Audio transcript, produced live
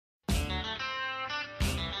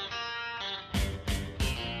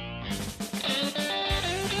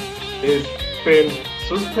Ich bin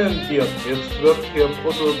suspendiert, jetzt wird hier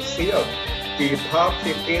produziert. Die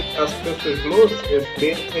Party geht erst richtig los, ich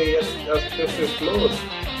lege jetzt erst richtig los.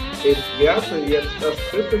 Ich werde jetzt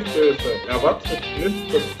erst richtig böse, erwartet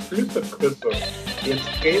nicht bis Füße küsse.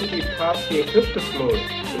 Jetzt geht die Party richtig los,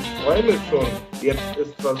 ich freue mich schon, jetzt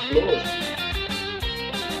ist was los.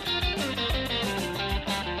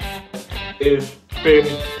 Ich bin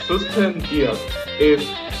suspendiert, ich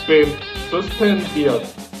bin suspendiert,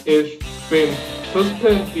 ich bin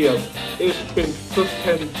suspendiert, ich bin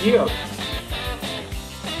suspendiert.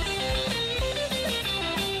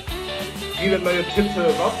 Viele neue Titel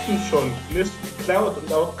warten schon, nicht geklaut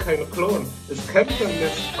und auch kein Klon. Ich kämpfe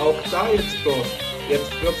mich auch da jetzt durch.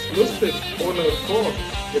 Jetzt wird's lustig, ohne Furcht.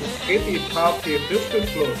 Jetzt geht die Party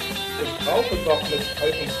richtig los. Ich brauche doch nicht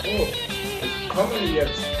euren Trost. Ich komme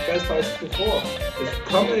jetzt besser als zuvor.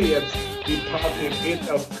 Ich komme jetzt, die Party geht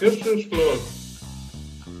erst richtig los.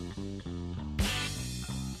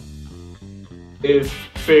 Ich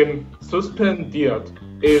bin suspendiert.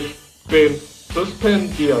 Ich bin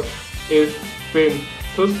suspendiert. Ich bin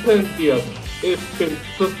suspendiert. Ich bin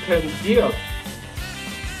suspendiert.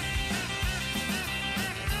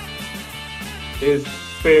 Ich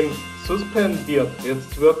bin suspendiert.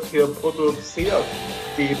 Jetzt wird hier produziert.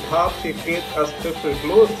 Die Party geht erst richtig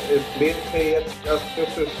los. Ich lege jetzt erst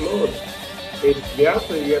richtig los. Ich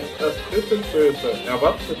werde jetzt erst richtig böse.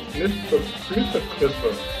 Erwartet nicht bis Füße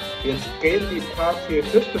küsse. Jetzt geht die Party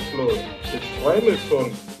richtig los. Ich freue mich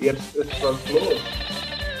schon. Jetzt ist was los.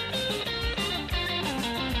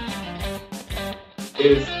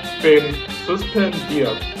 Ich bin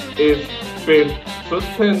suspendiert. Ich bin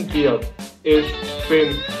suspendiert. Ich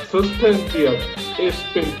bin suspendiert.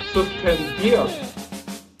 Ich bin suspendiert.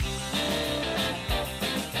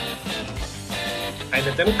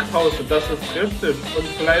 Eine Denkpause, das ist richtig und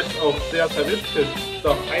vielleicht auch sehr, sehr wichtig.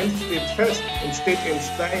 Doch eins steht fest und steht in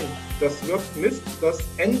Stein. Das wird nicht das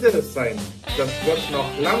Ende sein. Das wird noch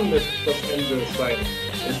lang nicht das Ende sein.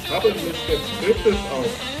 Ich habe mich jetzt richtig auf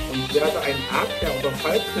und werde ein Adler oder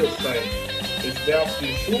Falkes sein. Ich werfe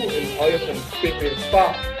die Schuhe in euren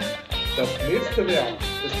Spittelbach. Das nächste Werk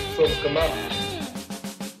ist schon gemacht.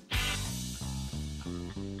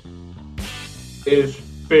 Ich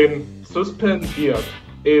bin suspendiert.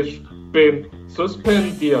 Ich bin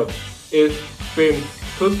suspendiert. Ich bin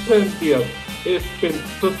suspendiert. Ich bin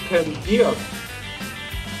suspendiert.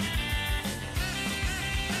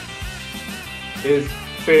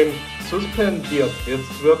 Ich bin suspendiert.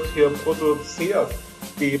 Jetzt wird hier produziert.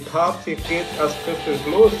 Die Party geht erst richtig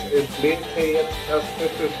los. Ich lege jetzt erst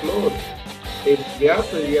richtig los. Ich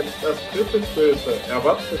werde jetzt erst richtig böse.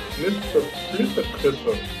 Erwartet nicht bis Füße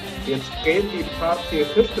küsse. Jetzt geht die Party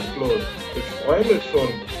richtig los. Ich freue mich schon.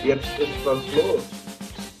 Jetzt ist was los.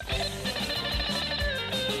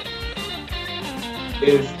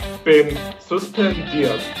 Ich bin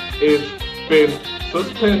suspendiert. Ich bin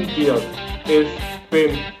suspendiert. Ich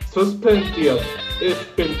bin suspendiert.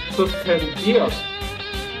 Ich bin suspendiert.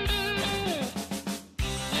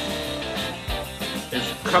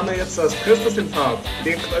 Ich komme jetzt als Christus in Fahrt.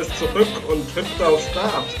 Legt euch zurück und hüpft auf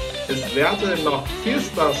Start. Ich werde noch viel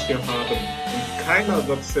Spaß hier haben und keiner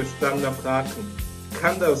wird sich dann mehr fragen,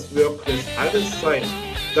 kann das wirklich alles sein?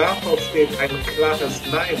 Darauf steht ein klares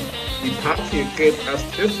Nein. Die Party geht erst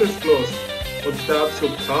richtig los und dazu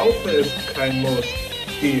brauche ich kein Muss.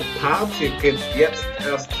 Die Party geht jetzt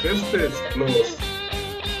erst richtig los.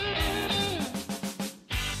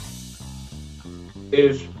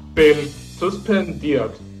 Ich bin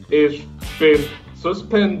suspendiert. Ich bin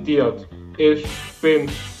suspendiert. Ich bin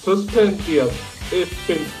suspendiert. Ich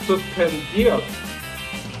bin suspendiert.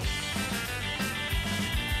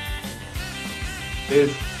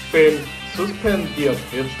 Ich bin suspendiert.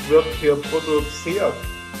 Jetzt wird hier produziert.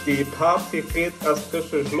 Die Party geht erst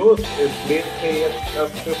richtig los. Ich lege jetzt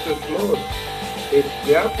erst richtig los. Ich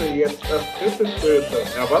werde jetzt erst richtig böse.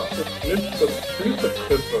 Erwartet nicht bis Füße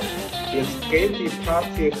küsse. Jetzt geht die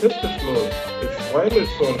Party richtig los. Ich freue mich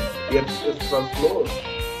schon. Jetzt ist was los.